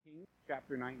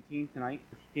chapter 19 tonight,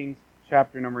 Kings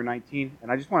chapter number 19.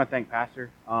 And I just want to thank Pastor.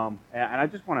 And I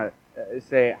just want to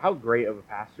say how great of a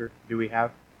pastor do we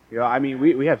have? We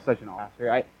have such an awesome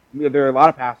pastor. There are a lot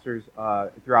of pastors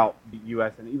throughout the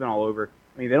U.S. and even all over.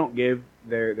 They don't give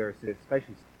their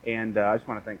especially. And I just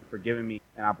want to thank you for giving me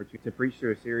an opportunity to preach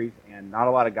through a series. And not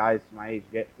a lot of guys my age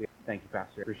get. Thank you,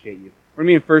 Pastor. I appreciate you. We're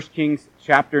going to be in 1 Kings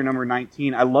chapter number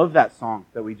 19. I love that song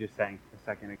that we just sang a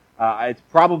second ago. It's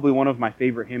probably one of my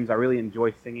favorite hymns. I really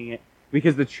enjoy singing it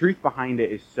because the truth behind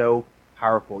it is so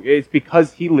powerful. It's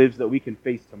because He lives that we can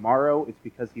face tomorrow. It's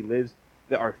because He lives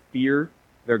that our fear,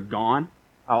 they're gone.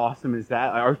 How awesome is that?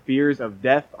 Our fears of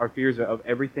death, our fears of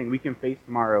everything we can face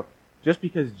tomorrow just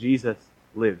because Jesus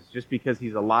lives, just because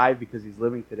He's alive, because He's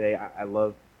living today. I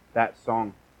love that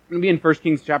song. We're going to be in 1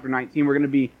 Kings chapter 19. We're going to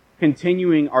be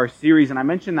continuing our series, and I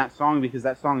mentioned that song because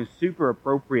that song is super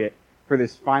appropriate for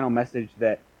this final message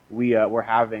that we're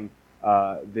having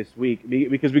this week.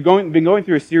 Because we've been going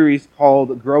through a series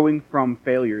called Growing from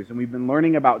Failures, and we've been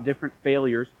learning about different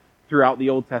failures throughout the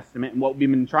Old Testament and what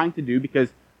we've been trying to do, because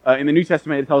in the New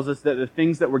Testament it tells us that the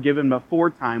things that were given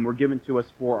before time were given to us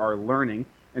for our learning.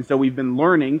 And so we've been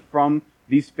learning from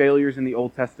these failures in the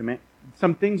Old Testament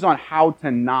some things on how to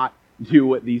not do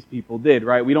what these people did,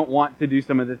 right? We don't want to do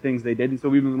some of the things they did, and so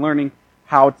we've been learning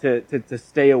how to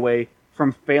stay away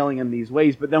from failing in these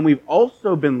ways. But then we've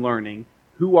also been learning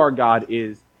who our God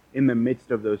is in the midst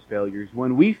of those failures.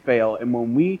 When we fail and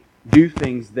when we do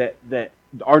things that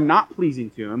are not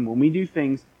pleasing to Him, when we do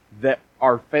things that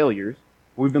are failures,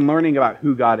 we've been learning about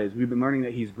who God is. We've been learning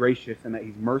that He's gracious and that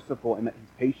He's merciful and that He's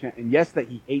patient, and yes, that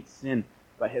He hates sin,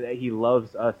 but that He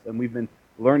loves us. And we've been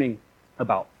learning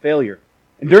about failure.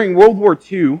 And during World War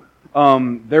II,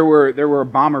 there were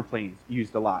bomber planes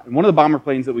used a lot. And one of the bomber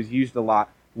planes that was used a lot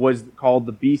was called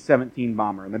the B-17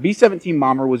 bomber. And the B-17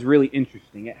 bomber was really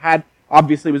interesting. It had,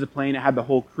 obviously it was a plane, it had the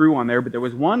whole crew on there, but there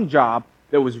was one job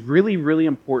that was really, really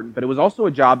important, but it was also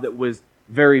a job that was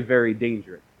very, very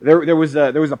dangerous. There was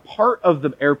a part of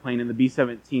the airplane in the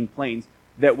B-17 planes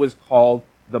that was called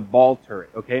the ball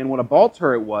turret. Okay, and what a ball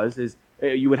turret was is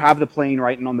you would have the plane,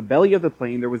 right, and on the belly of the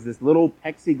plane there was this little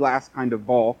plexiglass kind of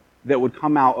ball that would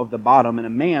come out of the bottom, and a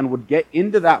man would get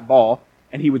into that ball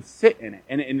and he would sit in it.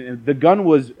 And the gun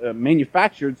was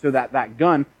manufactured so that that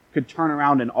gun could turn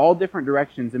around in all different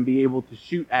directions and be able to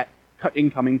shoot at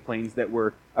incoming planes that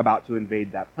were about to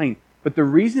invade that plane. But the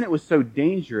reason it was so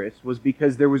dangerous was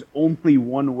because there was only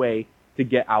one way to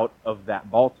get out of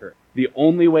that ball turret. The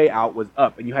only way out was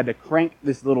up, and you had to crank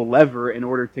this little lever in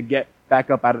order to get back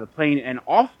up out of the plane, and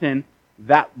often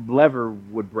that lever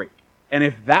would break. And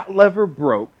if that lever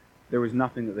broke, there was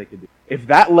nothing that they could do. If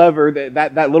that lever,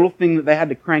 that little thing that they had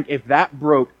to crank, if that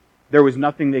broke, there was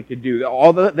nothing they could do.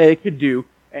 All that they could do,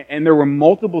 and there were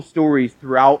multiple stories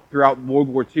throughout World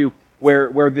War II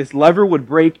where this lever would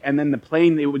break, and then the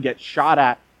plane, it would get shot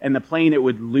at, and the plane, it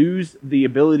would lose the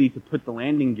ability to put the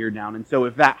landing gear down. And so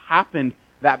if that happened,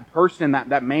 that person,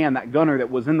 that man, that gunner that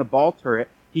was in the ball turret,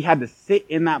 he had to sit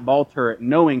in that ball turret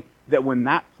knowing that when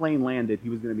that plane landed, he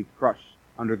was going to be crushed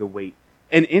under the weight.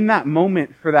 And in that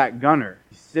moment for that gunner,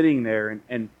 he's sitting there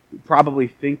and probably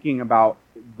thinking about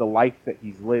the life that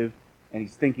he's lived, and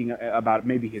he's thinking about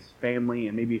maybe his family,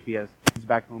 and maybe if he has kids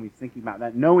back home, he's thinking about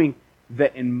that, knowing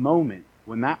that in moment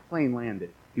when that plane landed,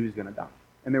 he was going to die.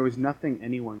 And there was nothing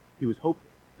he was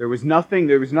hopeless. There was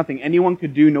nothing anyone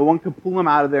could do. No one could pull him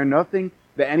out of there. Nothing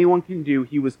that anyone can do.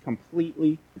 He was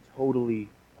completely, totally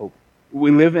hopeless.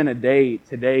 We live in a day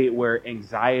today where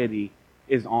anxiety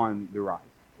is on the rise.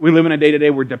 We live in a day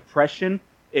today where depression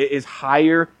is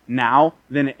higher now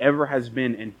than it ever has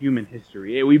been in human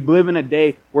history. We live in a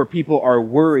day where people are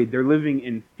worried. They're living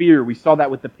in fear. We saw that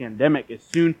with the pandemic. As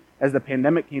soon as the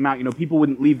pandemic came out, people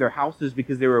wouldn't leave their houses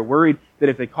because they were worried that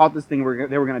if they caught this thing,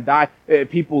 they were going to die.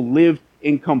 People lived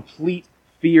in complete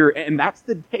fear, and that's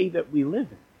the day that we live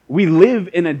in. We live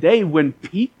in a day when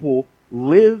people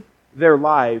live their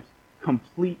lives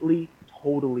completely,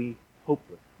 totally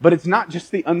hopeless. But it's not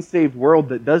just the unsaved world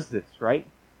that does this, right?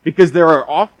 Because there are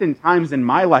often times in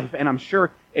my life, and I'm sure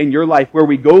in your life, where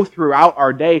we go throughout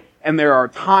our day, and there are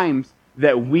times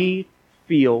that we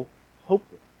feel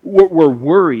hopeless. We're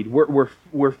worried.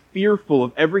 We're fearful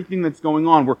of everything that's going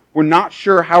on. We're not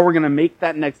sure how we're going to make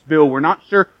that next bill. We're not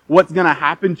sure what's going to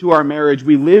happen to our marriage.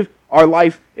 We live our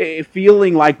life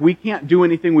feeling like we can't do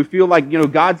anything. We feel like,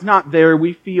 God's not there.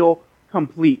 We feel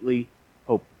completely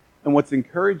hopeless. And what's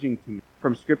encouraging to me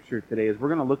from Scripture today is we're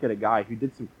going to look at a guy who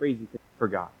did some crazy things for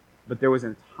God. But there was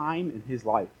a time in his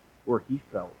life where he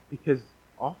felt, because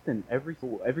often every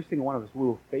single one of us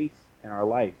will face in our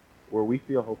life where we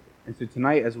feel hopeless. And so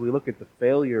tonight, as we look at the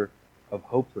failure of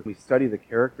hopelessness. We study the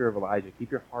character of Elijah.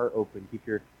 Keep your heart open. Keep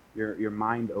your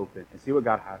mind open and see what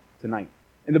God has tonight.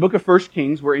 In the book of 1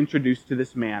 Kings, we're introduced to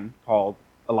this man called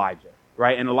Elijah,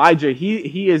 right? And Elijah,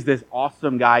 he is this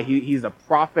awesome guy. He's a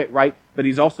prophet, right? But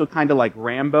he's also kind of like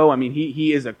Rambo. I mean,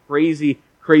 he is a crazy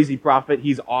prophet.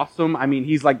 He's awesome. I mean,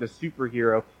 he's like the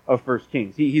superhero of 1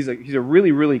 Kings. He's a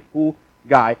really, really cool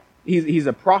guy. He's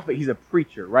a prophet. He's a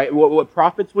preacher, right? What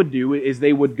prophets would do is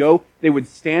they would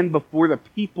stand before the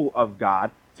people of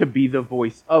God to be the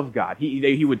voice of God.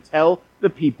 He would tell the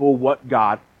people what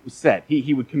God said.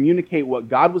 He would communicate what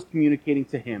God was communicating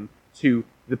to him to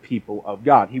the people of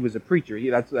God. He was a preacher.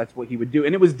 That's what he would do.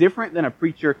 And it was different than a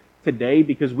preacher today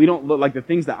because we don't look like the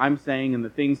things that I'm saying and the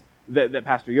things that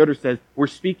Pastor Yoder says, we're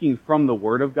speaking from the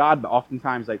Word of God, but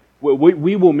oftentimes like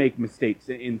we will make mistakes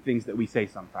in things that we say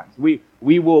sometimes.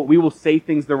 We will say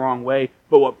things the wrong way,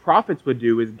 but what prophets would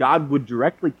do is God would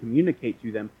directly communicate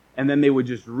to them, and then they would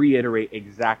just reiterate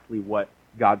exactly what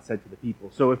God said to the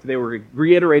people. So if they were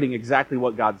reiterating exactly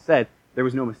what God said, there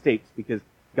was no mistakes because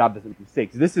God doesn't make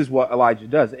mistakes. This is what Elijah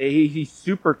does. He's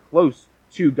super close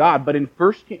to God, but and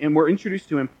we're introduced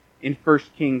to him in 1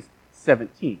 Kings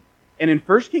 17. And in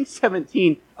 1 Kings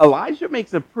 17, Elijah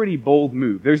makes a pretty bold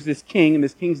move. There's this king, and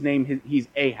this king's name, he's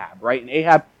Ahab, right? And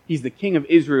Ahab, he's the king of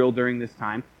Israel during this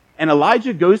time. And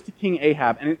Elijah goes to King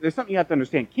Ahab, and there's something you have to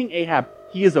understand. King Ahab,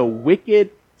 he is a wicked,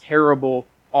 terrible,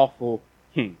 awful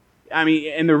king. I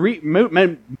mean, and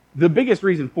the biggest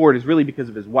reason for it is really because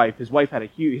of his wife. His wife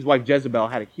Jezebel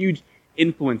had a huge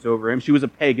influence over him. She was a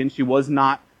pagan. She was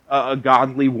not a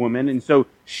godly woman, and so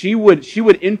she would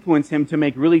influence him to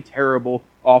make really terrible,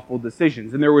 awful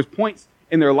decisions. And there was points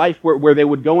in their life where they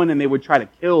would go in and they would try to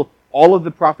kill all of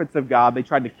the prophets of God. They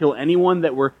tried to kill anyone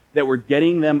that were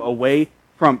getting them away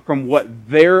from what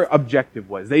their objective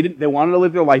was. They wanted to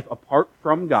live their life apart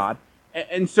from God,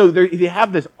 and so they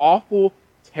have this awful,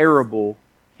 terrible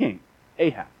king,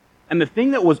 Ahab. And the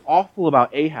thing that was awful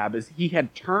about Ahab is he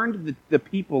had turned the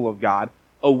people of God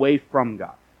away from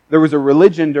God. There was a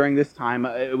religion during this time,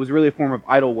 it was really a form of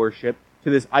idol worship, to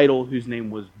this idol whose name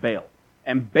was Baal.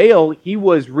 And Baal, he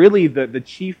was really the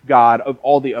chief god of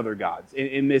all the other gods.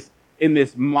 In this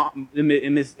multitude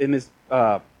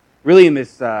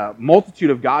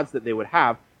of gods that they would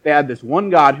have, they had this one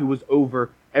god who was over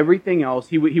everything else.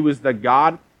 He was the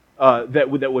god that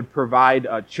would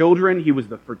provide children. He was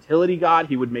the fertility god.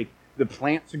 He would make the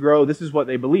plants grow. This is what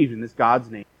they believed, and this god's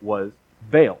name was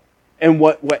Baal. And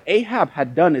what Ahab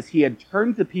had done is he had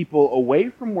turned the people away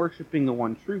from worshiping the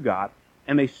one true God,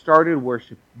 and they started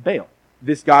worshiping Baal,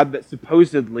 this god that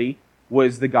supposedly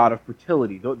was the god of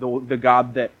fertility, the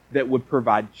god that would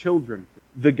provide children,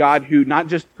 the god who, not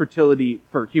just fertility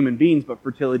for human beings, but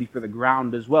fertility for the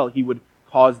ground as well. He would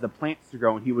cause the plants to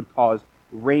grow, and he would cause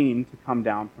rain to come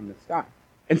down from the sky.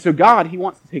 And so God, he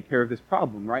wants to take care of this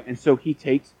problem, right? And so he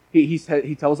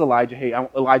tells Elijah, hey,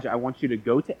 Elijah, I want you to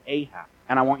go to Ahab,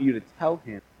 and I want you to tell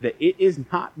him that it is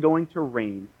not going to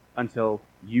rain until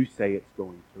you say it's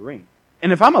going to rain.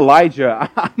 And if I'm Elijah,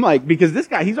 I'm like, because this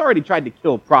guy, he's already tried to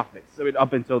kill prophets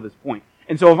up until this point.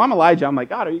 And so if I'm Elijah, I'm like,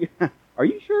 God, are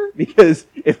you sure? Because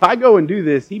if I go and do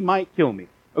this, he might kill me.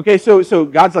 Okay, so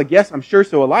God's like, yes, I'm sure.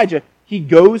 So Elijah, he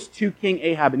goes to King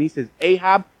Ahab and he says,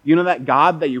 Ahab, you know that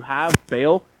God that you have,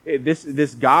 Baal,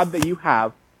 this God that you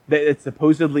have, that it's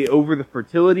supposedly over the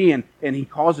fertility and he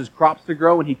causes crops to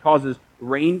grow and he causes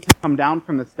rain to come down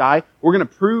from the sky. We're going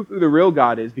to prove who the real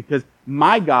God is because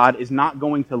my God is not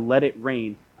going to let it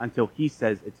rain until he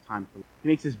says it's time to rain. He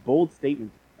makes this bold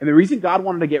statement. And the reason God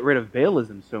wanted to get rid of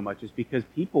Baalism so much is because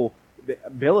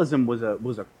Baalism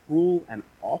was a cruel and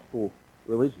awful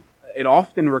religion. It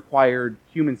often required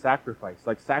human sacrifice,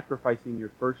 like sacrificing your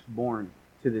firstborn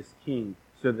to this king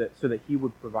so that he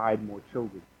would provide more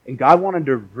children. And God wanted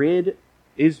to rid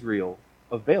Israel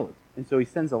of Baalism. And so he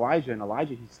sends Elijah, and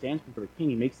Elijah, he stands before the king,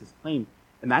 he makes this claim,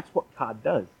 and that's what God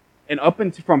does. And up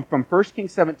into from 1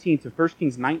 Kings 17 to 1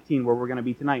 Kings 19, where we're going to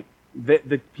be tonight,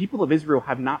 the people of Israel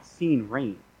have not seen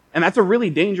rain. And that's a really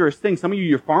dangerous thing. Some of you,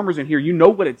 you're farmers in here, you know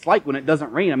what it's like when it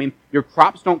doesn't rain. I mean, your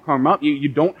crops don't come up, you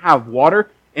don't have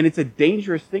water, and it's a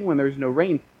dangerous thing when there's no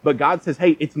rain. But God says,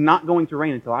 hey, it's not going to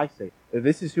rain until I say it.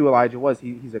 This is who Elijah was.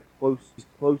 He's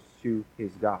close to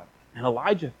his God. And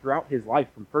Elijah, throughout his life,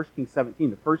 from 1 Kings 17,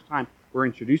 the first time we're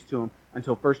introduced to him,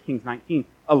 until 1 Kings 19,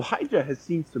 Elijah has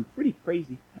seen some pretty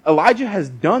crazy. Elijah has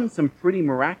done some pretty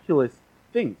miraculous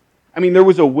things. I mean, there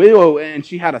was a widow, and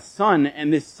she had a son,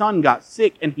 and this son got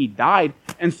sick, and he died.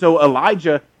 And so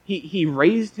Elijah, he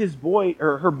raised his boy,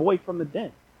 or her boy, from the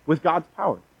dead with God's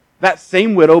power. That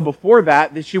same widow, before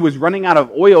that she was running out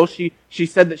of oil. She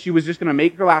said that she was just going to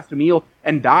make her last meal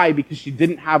and die because she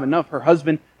didn't have enough. Her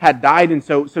husband had died, and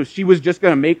so she was just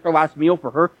going to make her last meal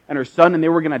for her and her son, and they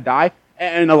were going to die.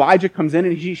 And Elijah comes in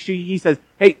and he says,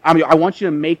 hey, I want you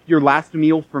to make your last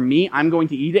meal for me. I'm going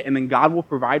to eat it, and then God will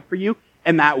provide for you.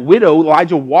 And that widow,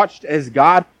 Elijah watched as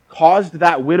God caused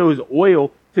that widow's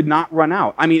oil to not run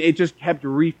out. I mean, it just kept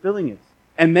refilling it.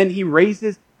 And then he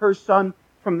raises her son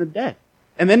from the dead.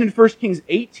 And then in 1 Kings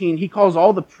 18, he calls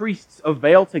all the priests of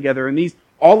Baal together. And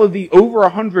all of the over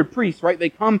 100 priests, right, they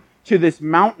come to this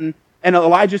mountain. And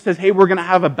Elijah says, hey, we're going to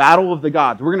have a battle of the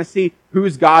gods. We're going to see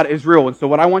whose God is real. And so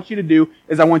what I want you to do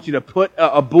is I want you to put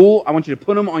a bull, I want you to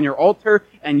put him on your altar,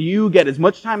 and you get as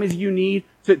much time as you need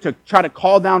to try to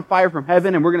call down fire from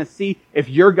heaven. And we're going to see if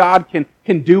your God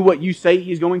can do what you say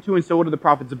he's going to. And so what do the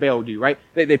prophets of Baal do, right?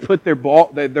 They put their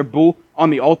bull on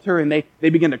the altar, and they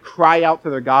begin to cry out to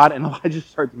their God. And Elijah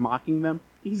starts mocking them.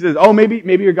 He says, oh, maybe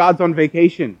your God's on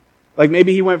vacation. Like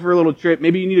maybe he went for a little trip.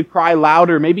 Maybe you need to cry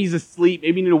louder. Maybe he's asleep.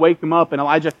 Maybe you need to wake him up. And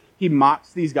Elijah, he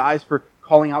mocks these guys for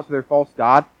calling out to their false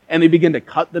god. And they begin to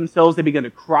cut themselves. They begin to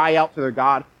cry out to their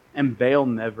God. And Baal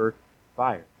never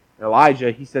fired.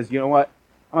 Elijah, he says, you know what?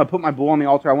 I'm going to put my bull on the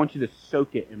altar. I want you to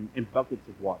soak it in buckets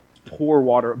of water. Pour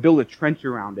water. Build a trench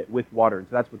around it with water. And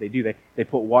so that's what they do. They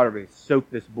put water. They soak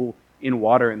this bull in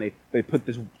water. And they put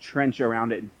this trench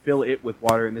around it and fill it with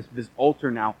water. And this altar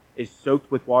now is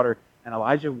soaked with water. And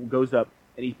Elijah goes up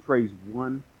and he prays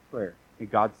one prayer. And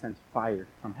God sends fire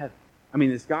from heaven. I mean,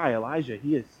 this guy, Elijah,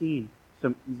 he has seen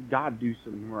God do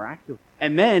some miraculous.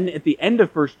 And then at the end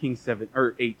of 1 Kings 7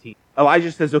 or 18,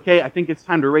 Elijah says, okay, I think it's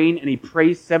time to rain. And he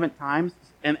prays 7 times.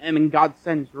 And then God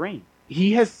sends rain.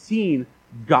 He has seen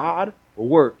God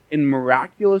work in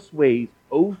miraculous ways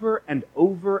over and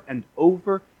over and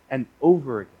over and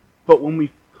over again. But when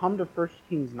we come to 1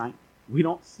 Kings 19, we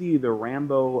don't see the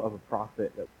Rambo of a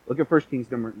prophet. Look at 1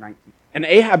 Kings number 19. And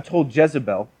Ahab told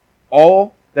Jezebel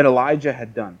all that Elijah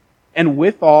had done, and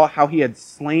withal how he had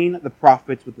slain the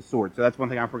prophets with the sword. So that's one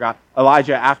thing I forgot.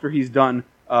 Elijah, after he's done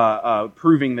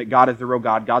proving that God is the real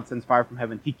God, God sends fire from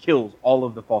heaven, he kills all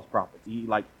of the false prophets. He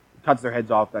cuts their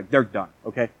heads off, they're done.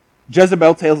 Okay.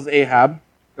 Ahab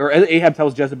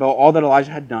tells Jezebel all that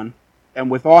Elijah had done,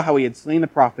 and withal how he had slain the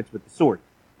prophets with the sword.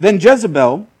 Then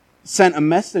Jezebel sent a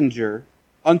messenger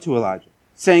unto Elijah,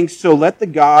 saying, so let the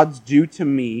gods do to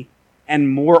me,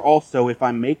 and more also, if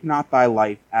I make not thy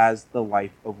life as the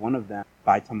life of one of them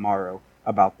by tomorrow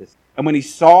about this. And when he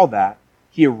saw that,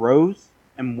 he arose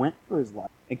and went for his life,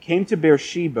 and came to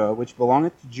Beersheba, which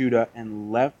belongeth to Judah,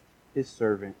 and left his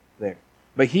servant there.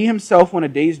 But he himself went a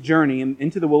day's journey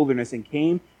into the wilderness, and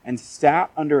came and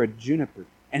sat under a juniper.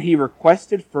 And he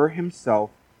requested for himself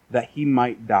that he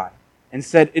might die, and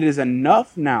said, it is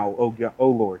enough now, O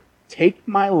Lord, take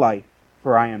my life,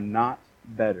 for I am not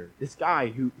better. This guy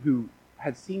who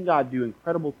had seen God do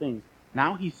incredible things,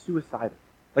 now he's suicidal.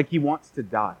 Like he wants to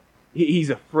die. He's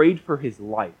afraid for his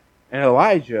life. And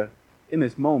Elijah, in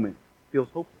this moment, feels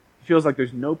hopeless. He feels like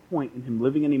there's no point in him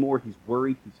living anymore. He's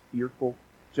worried. He's fearful,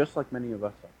 just like many of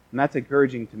us are. And that's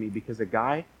encouraging to me, because a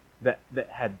guy that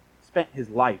had spent his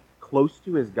life close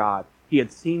to his God, he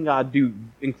had seen God do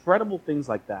incredible things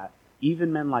like that.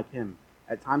 Even men like him,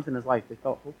 at times in his life, they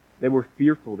felt hopeless. They were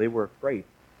fearful. They were afraid.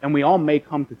 And we all may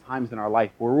come to times in our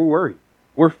life where we're worried.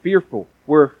 We're fearful.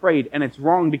 We're afraid. And it's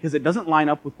wrong because it doesn't line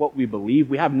up with what we believe.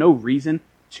 We have no reason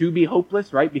to be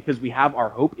hopeless, right? Because we have our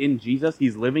hope in Jesus.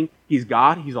 He's living. He's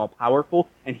God. He's all powerful.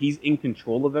 And he's in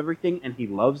control of everything. And he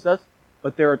loves us.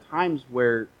 But there are times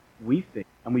where we think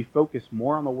and we focus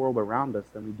more on the world around us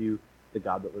than we do the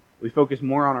God that lives. We focus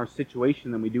more on our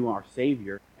situation than we do on our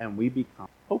Savior. And we become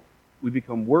hopeless. We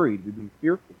become worried. We become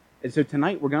fearful. And so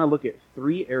tonight we're going to look at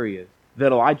 3 areas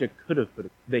that Elijah could have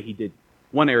put that he did.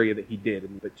 One area that he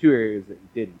did, but 2 areas that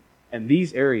he didn't. And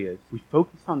these areas, we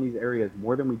focus on these areas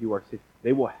more than we do our situation.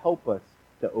 They will help us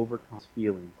to overcome this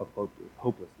feeling of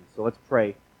hopelessness. So let's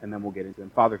pray, and then we'll get into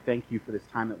them. Father, thank you for this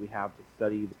time that we have to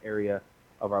study this area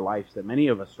of our lives that many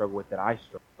of us struggle with, that I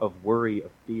struggle, of worry,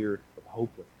 of fear, of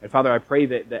hopelessness. And Father, I pray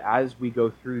that as we go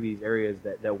through these areas,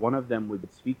 that one of them would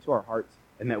speak to our hearts,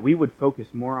 and that we would focus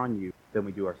more on you than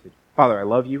we do our situation. Father, I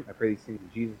love you. I pray these things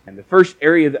in Jesus. And the first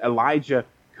area that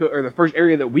the first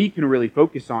area that we can really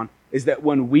focus on is that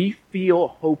when we feel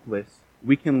hopeless,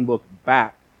 we can look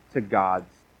back to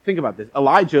God's. Think about this.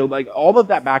 Elijah, like all of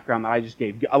that background that I just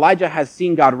gave, Elijah has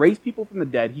seen God raise people from the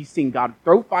dead. He's seen God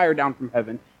throw fire down from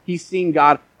heaven. He's seen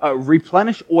God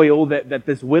replenish oil that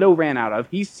this widow ran out of.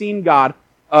 He's seen God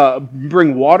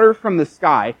bring water from the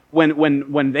sky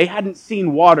when they hadn't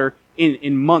seen water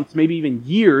in months, maybe even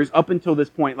years up until this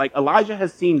point. Like Elijah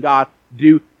has seen God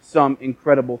do some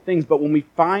incredible things. But when we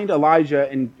find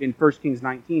Elijah in 1 Kings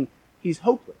 19, he's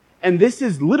hopeless. And this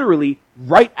is literally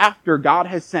right after God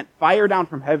has sent fire down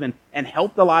from heaven and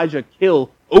helped Elijah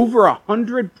kill over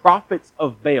 100 prophets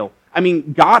of Baal. I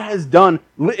mean, God has done,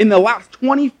 in the last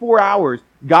 24 hours,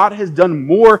 God has done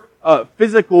more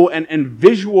physical and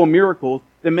visual miracles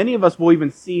than many of us will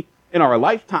even see in our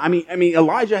lifetime. I mean,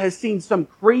 Elijah has seen some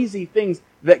crazy things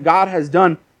that God has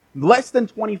done less than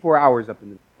 24 hours up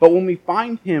in the. But when we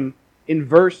find him in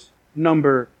verse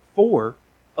number 4,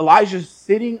 Elijah's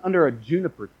sitting under a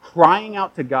juniper, crying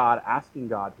out to God, asking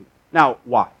God to. Now,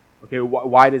 why? Okay,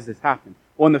 why does this happen?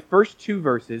 Well, in the first 2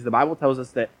 verses, the Bible tells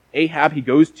us that Ahab, he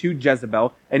goes to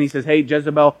Jezebel, and he says, hey,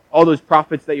 Jezebel, all those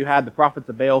prophets that you had, the prophets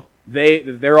of Baal,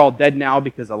 they're all dead now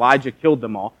because Elijah killed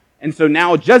them all. And so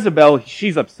now Jezebel,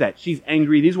 she's upset. She's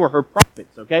angry. These were her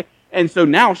prophets, okay? And so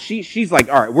now she's like,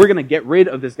 all right, we're going to get rid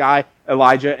of this guy,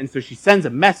 Elijah. And so she sends a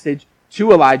message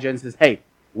to Elijah and says, hey,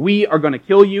 we are going to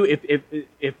kill you.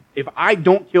 If I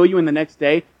don't kill you in the next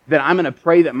day, then I'm going to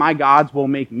pray that my gods will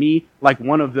make me like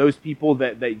one of those people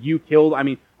that you killed. I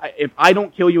mean, if I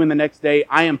don't kill you in the next day,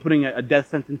 I am putting a death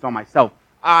sentence on myself.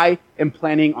 I am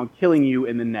planning on killing you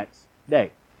in the next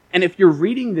day. And if you're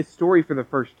reading this story for the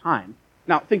first time,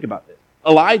 now think about this.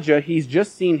 Elijah, he's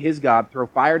just seen his God throw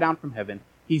fire down from heaven.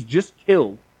 He's just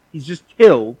killed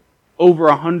over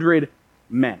 100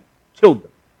 men. Killed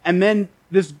them. And then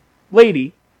this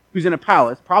lady, who's in a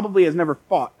palace, probably has never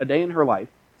fought a day in her life,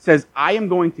 says, I am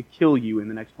going to kill you in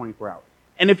the next 24 hours.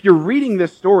 And if you're reading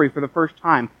this story for the first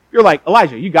time, you're like,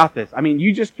 Elijah, you got this. I mean,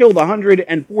 you just killed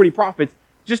 140 prophets.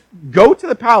 Just go to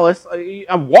the palace,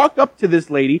 walk up to this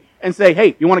lady and say,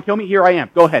 hey, you want to kill me? Here I am.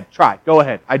 Go ahead. Try. Go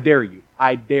ahead. I dare you.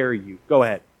 I dare you. Go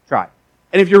ahead. Try.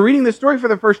 And if you're reading this story for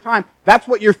the first time, that's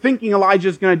what you're thinking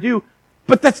Elijah's going to do.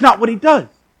 But that's not what he does.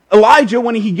 Elijah,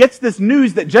 when he gets this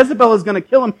news that Jezebel is going to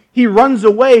kill him, he runs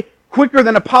away quicker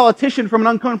than a politician from an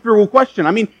uncomfortable question.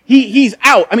 I mean, he's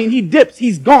out. I mean, he dips.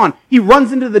 He's gone. He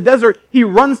runs into the desert. He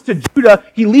runs to Judah.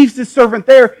 He leaves his servant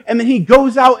there, and then he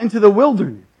goes out into the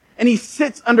wilderness. And he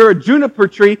sits under a juniper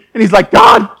tree, and he's like,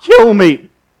 God, kill me.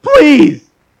 Please.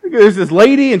 There's this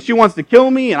lady, and she wants to kill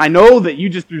me, and I know that you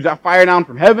just threw fire down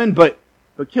from heaven, but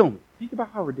kill me. Think about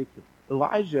how ridiculous.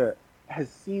 Elijah has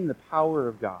seen the power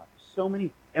of God. So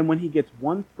many. And when he gets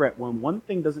one threat, when one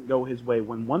thing doesn't go his way,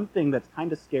 when one thing that's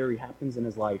kind of scary happens in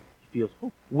his life, he feels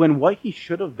hope. When what he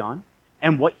should have done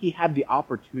and what he had the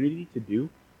opportunity to do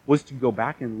was to go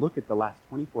back and look at the last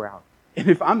 24 hours. And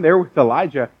if I'm there with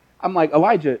Elijah, I'm like,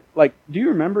 Elijah, do you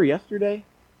remember yesterday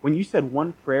when you said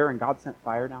one prayer and God sent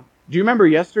fire down? Do you remember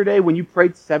yesterday when you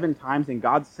prayed 7 times and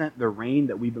God sent the rain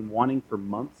that we've been wanting for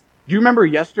months? Do you remember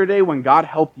yesterday when God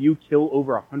helped you kill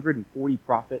over 140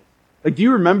 prophets? Do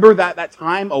you remember that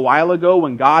time a while ago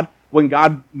when God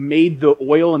made the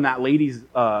oil in that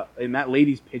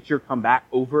lady's pitcher come back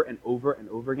over and over and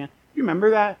over again? Do you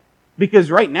remember that?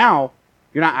 Because right now,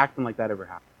 you're not acting like that ever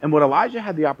happened. And what Elijah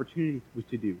had the opportunity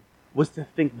to do was to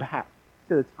think back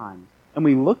to the times. And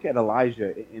we look at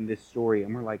Elijah in this story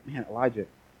and we're like, man, Elijah,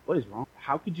 what is wrong?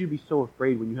 How could you be so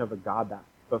afraid when you have a God that...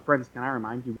 But friends, can I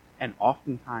remind you, and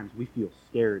oftentimes we feel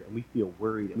scared and we feel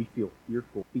worried and we feel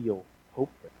fearful, feel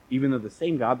hopeless, even though the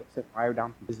same God that sent fire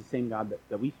down is the same God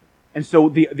that we serve. And so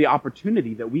the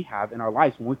opportunity that we have in our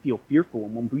lives when we feel fearful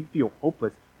and when we feel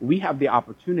hopeless, we have the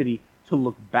opportunity to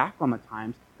look back on the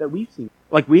times that we've seen.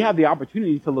 Like we have the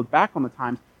opportunity to look back on the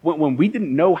times when we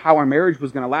didn't know how our marriage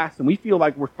was going to last and we feel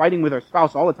like we're fighting with our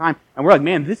spouse all the time and we're like,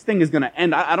 man, this thing is going to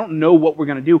end. I don't know what we're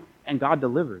going to do. And God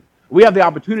delivered. We have the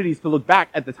opportunities to look back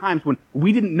at the times when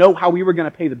we didn't know how we were going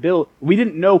to pay the bill. We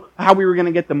didn't know how we were going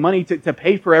to get the money to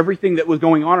pay for everything that was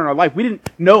going on in our life. We didn't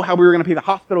know how we were going to pay the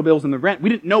hospital bills and the rent. We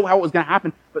didn't know how it was going to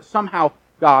happen, but somehow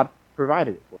God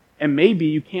provided it for us. And maybe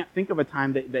you can't think of a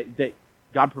time that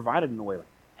God provided in a way like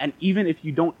that. And even if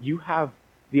you don't, you have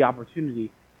the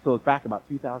opportunity to look back about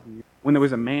 2,000 years when there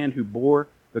was a man who bore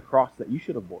the cross that you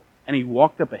should have bore. And he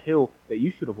walked up a hill that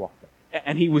you should have walked up.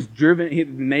 And he was driven, his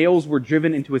nails were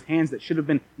driven into his hands that should have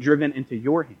been driven into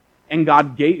your hands. And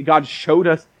God showed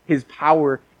us his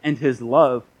power and his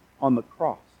love on the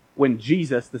cross when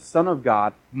Jesus, the Son of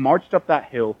God, marched up that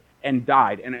hill and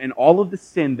died. And all of the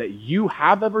sin that you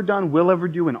have ever done, will ever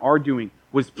do, and are doing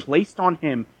was placed on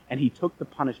him, and he took the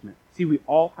punishment. See, we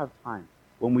all have times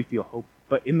when we feel hope.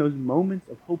 But in those moments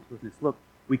of hopelessness, look,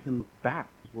 we can look back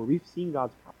where we've seen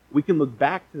God's power. We can look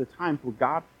back to the times where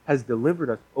God has delivered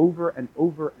us over and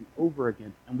over and over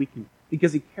again, and we can,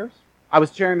 because he cares. I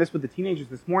was sharing this with the teenagers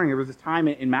this morning. There was this time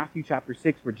in Matthew chapter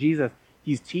 6 where Jesus,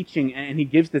 he's teaching and he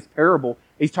gives this parable.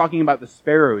 He's talking about the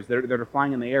sparrows that are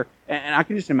flying in the air. And I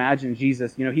can just imagine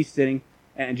Jesus, he's sitting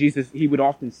And Jesus, he would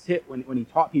often sit when he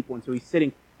taught people, and so he's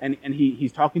sitting, and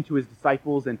he's talking to his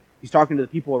disciples, and he's talking to the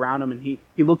people around him, and he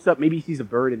looks up, maybe he sees a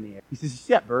bird in the air. He says, "You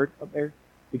see that bird up there?"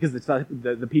 Because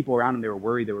the people around him, they were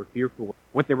worried, they were fearful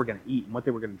what they were going to eat, and what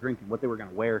they were going to drink, and what they were going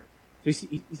to wear. So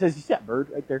he says, "You see that bird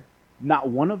right there? Not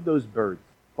one of those birds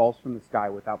falls from the sky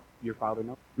without your Father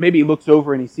knowing." Maybe he looks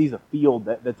over and he sees a field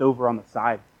that's over on the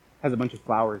side, has a bunch of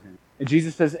flowers in it. And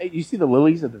Jesus says, "Hey, you see the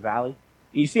lilies of the valley?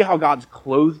 And you see how God's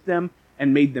clothed them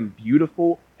and made them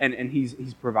beautiful, and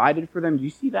he's provided for them? Do you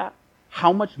see that?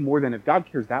 How much more than, if God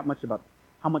cares that much about them,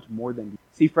 how much more than?"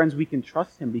 See, friends, we can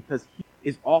trust him because he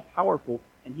is all-powerful,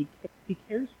 and he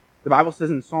cares. The Bible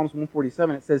says in Psalms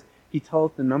 147, it says, "He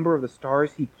telleth the number of the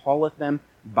stars, he calleth them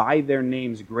by their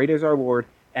names. Great is our Lord,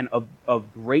 and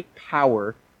of great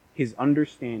power his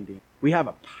understanding." We have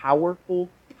a powerful.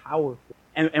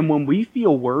 And when we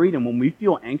feel worried, and when we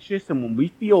feel anxious, and when we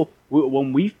feel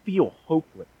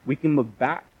hopeless, we can look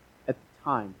back at the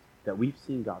times that we've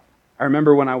seen God. I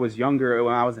remember when I was younger,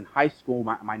 when I was in high school,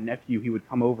 my nephew, he would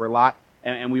come over a lot,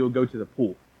 and we would go to the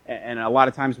pool. And a lot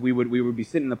of times we would be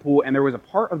sitting in the pool, and there was a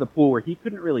part of the pool where he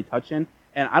couldn't really touch in.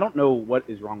 And I don't know what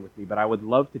is wrong with me, but I would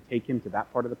love to take him to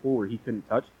that part of the pool where he couldn't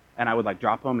touch. And I would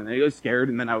drop him, and then he was scared,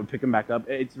 and then I would pick him back up.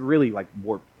 It's really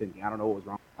warped thinking. I don't know what was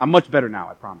wrong. I'm much better now,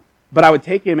 I promise. But I would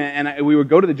take him, and we would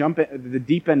go to the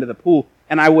deep end of the pool,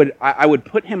 and I would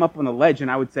put him up on the ledge,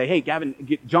 and I would say, "Hey,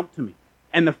 Gavin, jump to me."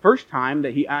 And the first time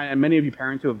that and many of you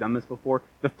parents who have done this before,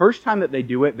 the first time that they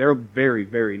do it, they're very,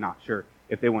 very not sure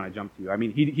if they want to jump to you. I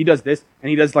mean, he does this, and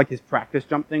he does his practice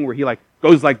jump thing where he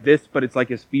goes like this, but it's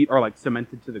his feet are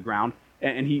cemented to the ground,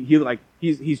 and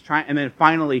he's trying, and then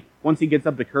finally, once he gets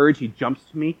up the courage, he jumps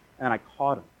to me, and I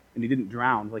caught him, and he didn't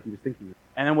drown like he was thinking.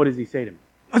 And then what does he say to me?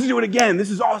 "Let's do it again.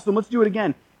 This is awesome. Let's do it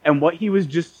again." And what he was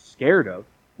just scared of,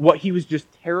 what he was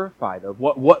just terrified of,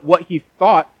 what he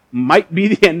thought might be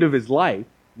the end of his life,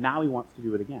 now he wants to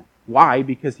do it again. Why?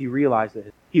 Because he realized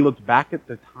that he looked back at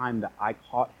the time that I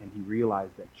caught him. He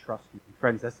realized that, trust me,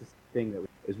 friends, that's the thing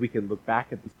that we can look back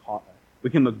at this caught us. We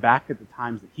can look back at the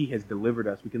times that he has delivered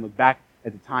us. We can look back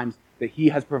at the times that he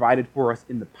has provided for us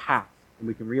in the past, and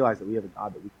we can realize that we have a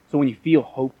God that we. So when you feel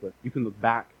hopeless, you can look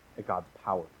back at God's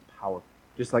power. It's powerful,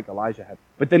 just like Elijah had.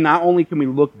 But then not only can we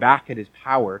look back at his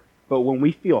power, but when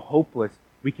we feel hopeless,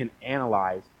 we can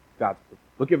analyze God's power.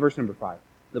 Look at verse number 5.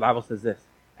 The Bible says this: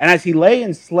 "And as he lay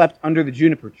and slept under the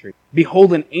juniper tree,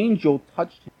 behold, an angel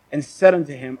touched him and said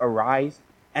unto him, Arise.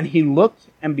 And he looked,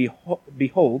 and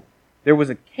behold, there was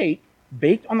a cake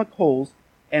baked on the coals,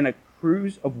 and a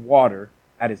cruse of water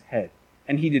at his head.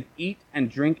 And he did eat and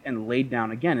drink, and laid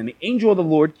down again. And the angel of the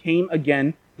Lord came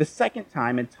again the second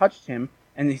time, and touched him,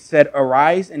 and he said,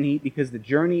 Arise and eat, because the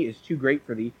journey is too great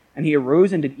for thee. And he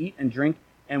arose and did eat and drink,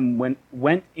 and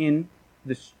went in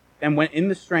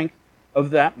the strength of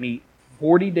that meat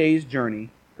 40 days journey,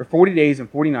 or 40 days and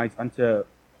 40 nights unto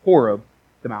Horeb,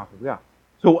 the mouth of God."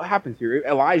 So what happens here?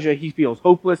 Elijah, he feels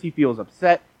hopeless, he feels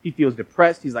upset, he feels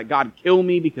depressed. He's like, "God, kill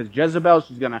me, because Jezebel,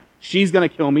 she's gonna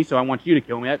kill me, so I want you to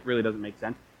kill me." That really doesn't make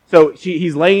sense. So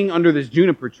he's laying under this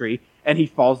juniper tree, and he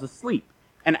falls asleep.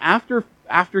 And after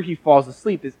he falls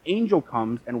asleep, this angel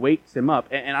comes and wakes him up.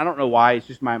 And I don't know why, it's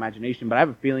just my imagination, but I have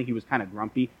a feeling he was kind of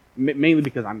grumpy, mainly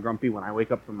because I'm grumpy when I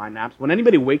wake up from my naps. When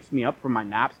anybody wakes me up from my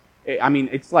naps, I'm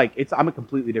a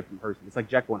completely different person. It's like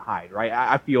Jekyll and Hyde, right?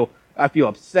 I feel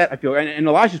upset. And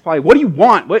Elijah's probably, "What do you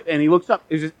want?" And he looks up.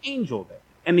 There's this angel there,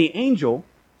 and the angel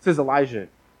says, "Elijah,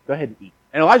 go ahead and eat."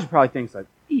 And Elijah probably thinks,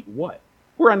 "Eat what?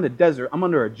 We're in the desert. I'm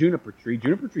under a juniper tree.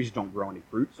 Juniper trees don't grow any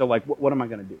fruit. So what am I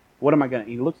going to do? What am I going to?"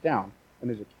 He looks down, and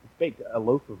there's a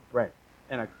loaf of bread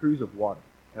and a cruse of water.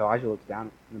 And Elijah looks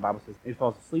down, and the Bible says he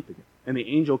falls asleep again. And the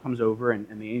angel comes over, and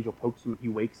the angel pokes him. He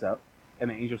wakes up. And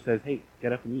the angel says, "Hey,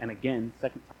 get up and eat." And again,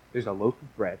 second time, there's a loaf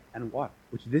of bread and water,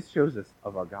 which this shows us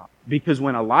of our God. Because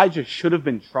when Elijah should have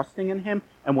been trusting in him,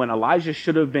 and when Elijah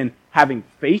should have been having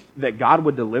faith that God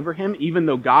would deliver him, even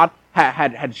though God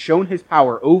had shown his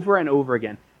power over and over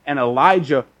again, and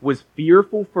Elijah was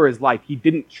fearful for his life, he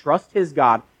didn't trust his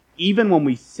God. Even when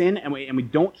we sin and we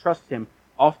don't trust him,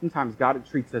 oftentimes God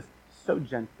treats us so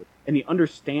gently. And he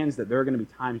understands that there are going to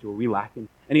be times where we lack him.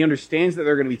 And he understands that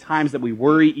there are going to be times that we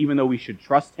worry even though we should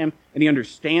trust him. And he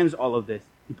understands all of this.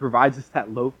 He provides us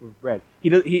that loaf of bread.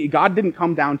 God didn't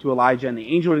come down to Elijah, and the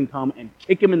angel didn't come and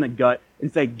kick him in the gut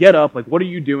and say, "Get up, what are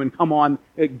you doing? Come on.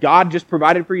 God just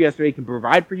provided for you yesterday. He can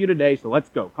provide for you today, so let's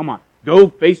go. Come on. Go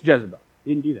face Jezebel."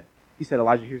 He didn't do that. He said,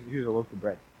 "Elijah, here's a loaf of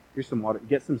bread. Here's some water.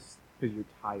 Get some, because you're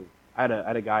tired." I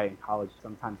had a guy in college,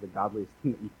 sometimes the godliest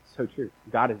thing that you. So true.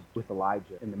 God is with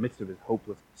Elijah in the midst of his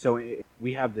hopelessness. So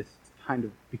we have this kind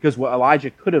of, because what Elijah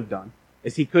could have done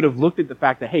is he could have looked at the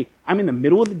fact that, hey, I'm in the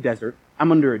middle of the desert,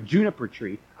 I'm under a juniper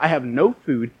tree, I have no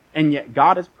food, and yet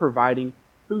God is providing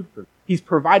food for me. He's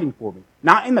providing for me.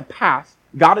 Not in the past,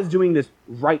 God is doing this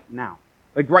right now.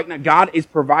 Like right now, God is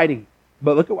providing.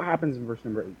 But look at what happens in verse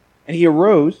number 8. And he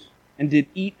arose and did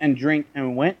eat and drink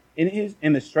and went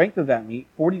in the strength of that meat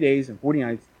 40 days and 40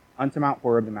 nights unto Mount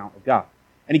Horeb, the Mount of God.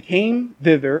 And he came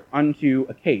thither unto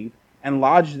a cave and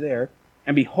lodged there.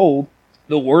 And behold,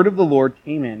 the word of the Lord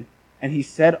came in, and he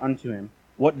said unto him,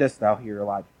 What dost thou here,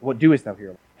 Elijah? What doest thou here,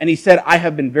 Elijah? And he said, I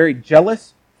have been very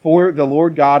jealous for the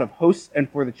Lord God of hosts and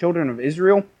for the children of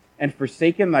Israel, and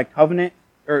forsaken thy covenant,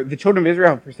 or the children of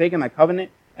Israel have forsaken thy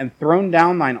covenant, and thrown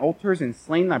down thine altars, and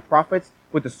slain thy prophets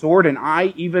with the sword, and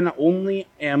I even only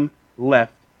am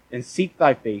left, and seek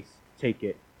thy face, take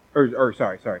it.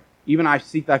 Even I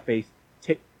seek thy face,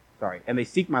 and they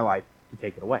seek my life to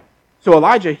take it away. So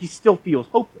Elijah, he still feels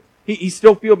hopeless. He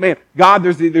still feels, man, God,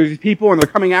 there's these people, and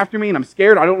they're coming after me, and I'm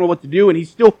scared, I don't know what to do, and he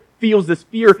still feels this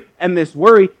fear and this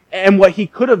worry, and what he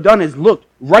could have done is looked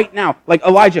right now, like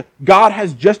Elijah, God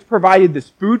has just provided this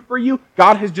food for you,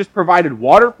 God has just provided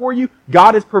water for you,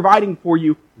 God is providing for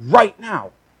you right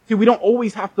now. See, we don't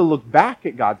always have to look back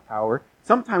at God's power,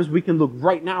 sometimes we can look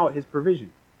right now at his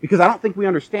provision, because I don't think we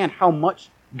understand how much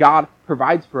God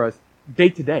provides for us day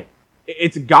to day.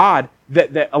 It's God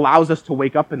that allows us to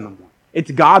wake up in the morning. It's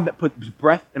God that puts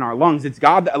breath in our lungs. It's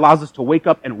God that allows us to wake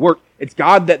up and work. It's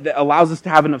God that allows us to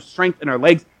have enough strength in our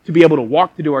legs to be able to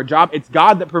walk to do our job. It's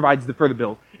God that provides for the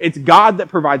bills. It's God that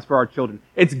provides for our children.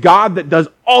 It's God that does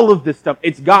all of this stuff.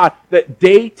 It's God that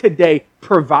day to day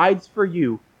provides for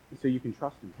you so you can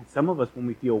trust him. And some of us, when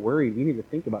we feel worried, we need to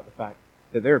think about the fact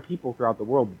that there are people throughout the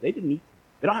world that they didn't eat.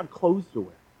 They don't have clothes to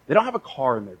wear. They don't have a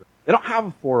car in their garage. They don't have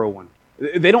a 401.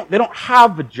 They don't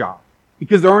have a job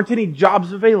because there aren't any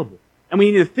jobs available. And we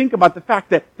need to think about the fact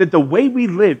that the way we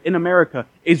live in America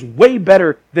is way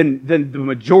better than the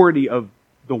majority of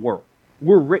the world.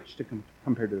 We're rich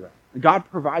compared to that. God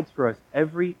provides for us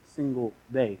every single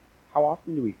day. How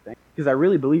often do we thank? Because I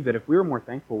really believe that if we were more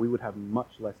thankful, we would have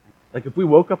much less thankful. Like if we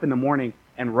woke up in the morning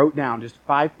and wrote down just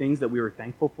 5 things that we were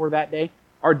thankful for that day,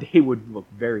 our day would look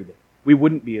very different. We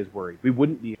wouldn't be as worried. We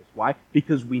wouldn't be as... Why?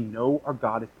 Because we know our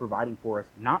God is providing for us,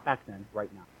 not back then,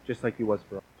 right now, just like he was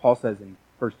for us. Paul says in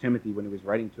 1 Timothy, when he was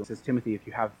writing to him, says, Timothy, if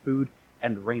you have food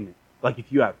and raiment, like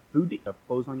if you have food, you have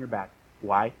clothes on your back,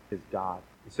 why? Because God.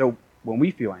 And so when we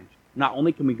feel anxious, not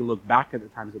only can we look back at the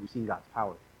times that we've seen God's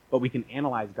power, but we can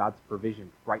analyze God's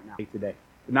provision right now, day to day.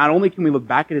 But not only can we look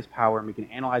back at his power and we can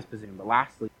analyze position, but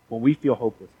lastly, when we feel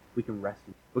hopeless, we can rest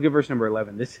in him. Look at verse number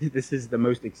 11. This is the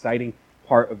most exciting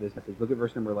part of this message. Look at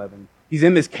verse number 11. He's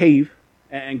in this cave,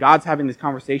 and God's having this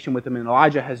conversation with him, and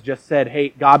Elijah has just said, hey,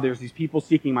 God, there's these people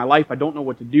seeking my life. I don't know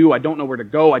what to do. I don't know where to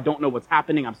go. I don't know what's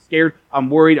happening. I'm scared. I'm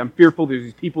worried. I'm fearful. There's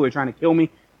these people that are trying to kill me.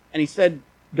 And he said,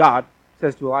 God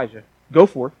says to Elijah, go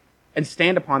forth and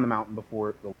stand upon the mountain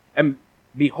before the Lord. And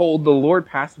behold, the Lord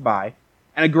passed by,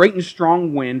 and a great and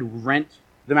strong wind rent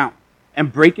the mountain,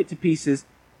 and break it to pieces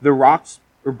the rocks,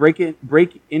 or break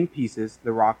in pieces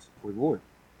the rocks for the Lord.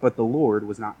 But the Lord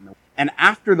was not in the wind. And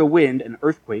after the wind, an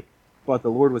earthquake, but the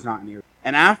Lord was not in the earth.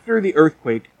 And after the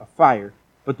earthquake, a fire,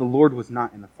 but the Lord was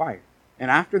not in the fire.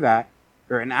 And after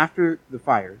the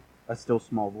fire, a still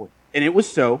small voice. And it was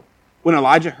so, when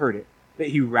Elijah heard it, that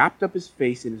he wrapped up his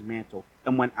face in his mantle,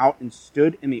 and went out and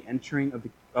stood in the entering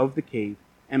of the cave.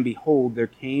 And behold, there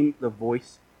came the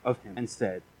voice of him, and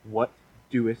said, What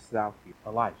doest thou here,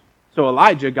 Elijah? So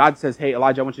Elijah, God says, hey,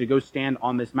 Elijah, I want you to go stand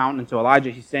on this mountain. And so Elijah,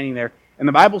 he's standing there. And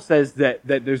the Bible says that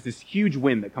there's this huge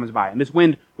wind that comes by. And this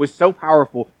wind was so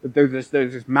powerful that there's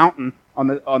this mountain on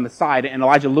the side. And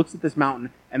Elijah looks at this mountain.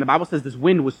 And the Bible says this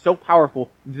wind was so powerful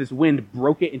that this wind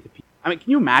broke it into pieces. I mean,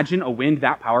 can you imagine a wind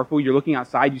that powerful? You're looking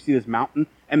outside, you see this mountain.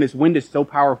 And this wind is so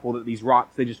powerful that these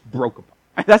rocks, they just broke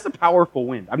apart. That's a powerful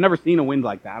wind. I've never seen a wind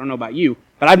like that. I don't know about you,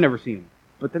 but I've never seen it.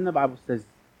 But then the Bible says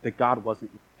that God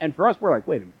wasn't. And for us, we're like,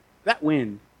 wait a minute. That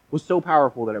wind was so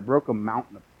powerful that it broke a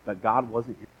mountain, but God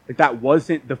wasn't. Like that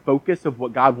wasn't the focus of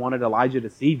what God wanted Elijah to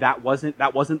see. That wasn't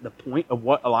the point of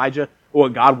what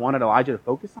God wanted Elijah to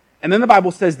focus on. And then the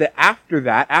Bible says that after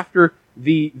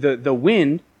the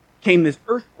wind came this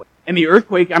earthquake. And the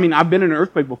earthquake, I mean, I've been in an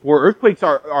earthquake before. Earthquakes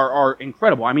are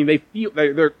incredible. I mean,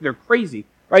 they're crazy,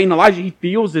 right? And Elijah, he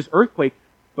feels this earthquake,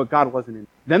 but God wasn't in it.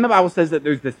 Then the Bible says that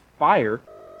there's this fire,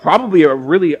 probably a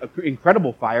really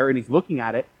incredible fire, and he's looking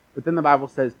at it. But then the Bible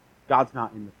says God's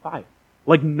not in the fire.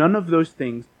 Like none of those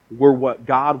things were what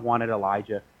God wanted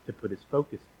Elijah to put his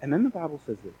focus. And then the Bible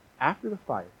says this, after the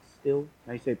fire, still.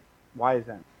 Now you say, why is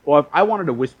that? Well, if I wanted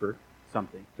to whisper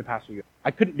something to Pastor Yo,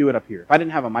 I couldn't do it up here. If I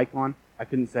didn't have a mic on, I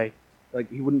couldn't say, Like,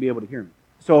 he wouldn't be able to hear me.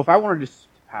 So if I wanted to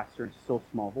pastor in a still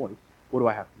small voice, what do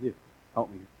I have to do?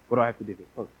 Help me. What do I have to do to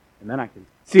get close? And then I can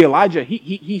see Elijah.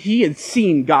 He had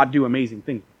seen God do amazing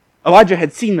things. Elijah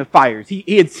had seen the fires.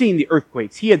 He had seen the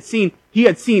earthquakes. He had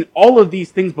seen all of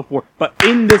these things before. But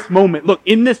in this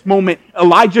moment,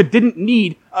 Elijah didn't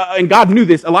need, and God knew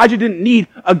this, Elijah didn't need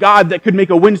a God that could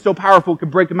make a wind so powerful it could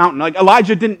break a mountain. Like,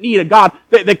 Elijah didn't need a God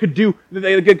that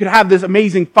could have this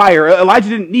amazing fire. Elijah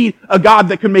didn't need a God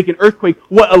that could make an earthquake.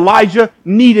 What Elijah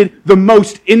needed the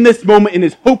most in this moment, in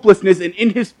his hopelessness and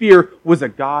in his fear, was a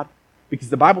God.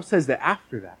 Because the Bible says that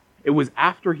after that, it was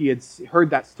after he had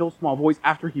heard that still small voice,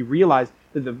 after he realized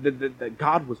that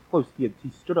God was close, he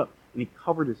stood up and he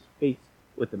covered his face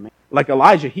with the man. Like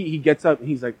Elijah, he gets up and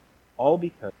he's like, all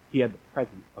because he had the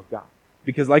presence of God.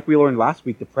 Because like we learned last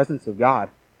week, the presence of God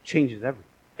changes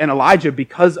everything. And Elijah,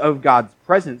 because of God's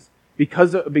presence,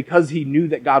 because he knew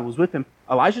that God was with him,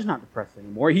 Elijah's not depressed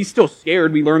anymore. He's still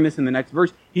scared. We learn this in the next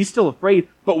verse. He's still afraid.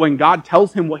 But when God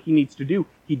tells him what he needs to do,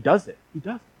 he does it. He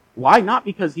does it. Why? Not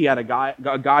because he had a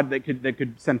God that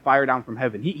could send fire down from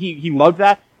heaven. He loved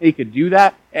that, and he could do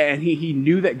that, and he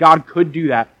knew that God could do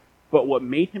that. But what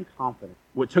made him confident,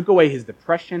 what took away his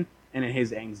depression and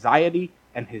his anxiety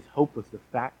and his hope, was the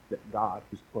fact that God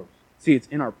was close. See, it's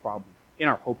in our problem, in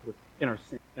our hopelessness, in our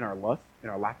sin, in our lust, in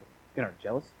our lack of, in our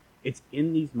jealousy. It's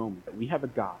in these moments that we have a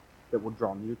God that will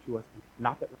draw near to us.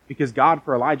 Not that, because God,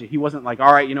 for Elijah, he wasn't like,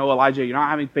 all right, Elijah, you're not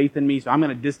having faith in me, so I'm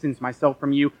going to distance myself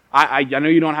from you. I know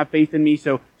you don't have faith in me,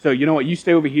 so you know what, you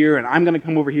stay over here, and I'm going to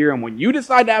come over here, and when you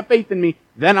decide to have faith in me,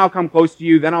 then I'll come close to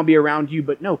you, then I'll be around you.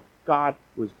 But no, God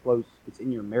was close. It's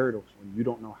in your marital when you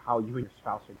don't know how you and your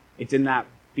spouse are. It's in that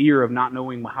fear of not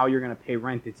knowing how you're going to pay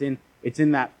rent. It's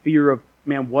in that fear of,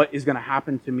 man, what is going to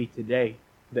happen to me today,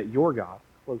 that your God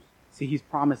is close. See, he's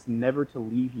promised never to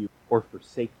leave you or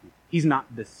forsake you. He's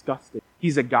not disgusted.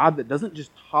 He's a God that doesn't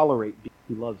just tolerate you.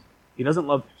 He loves you. He doesn't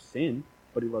love sin,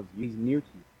 but he loves you. He's near to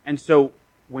you. And so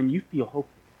when you feel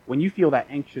hopeless, when you feel that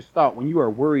anxious thought, when you are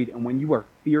worried and when you are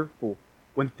fearful,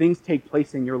 when things take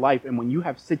place in your life and when you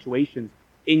have situations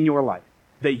in your life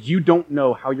that you don't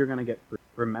know how you're going to get through,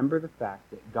 remember the fact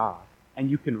that God,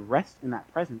 and you can rest in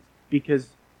that presence, because,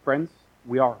 friends,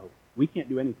 we are hopeless. We can't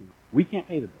do anything. We can't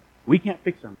pay the bill. We can't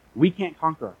fix them. We can't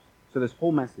conquer us. So this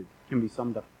whole message can be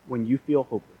summed up. When you feel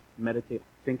hopeless, meditate.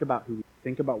 Think about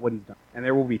what he's done. And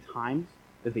there will be times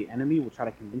that the enemy will try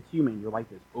to convince you, man, your life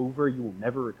is over. You will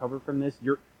never recover from this.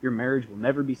 Your marriage will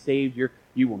never be saved.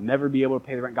 You will never be able to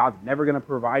pay the rent. God's never going to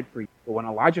provide for you. But when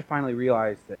Elijah finally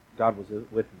realized that God was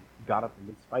with him, he got up and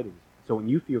in spite of him. So when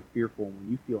you feel fearful,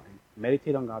 when you feel angry,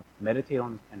 meditate on God, meditate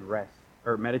on and rest,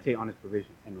 or meditate on his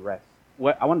provision and rest.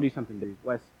 I want to do something today.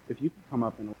 Wes, if you could come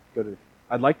up and go to,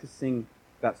 I'd like to sing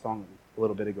that song a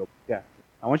little bit ago. Yeah.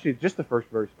 I want you to, just the first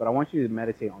verse, but I want you to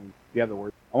meditate on it. If you have the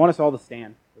words. I want us all to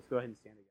stand. Let's go ahead and stand.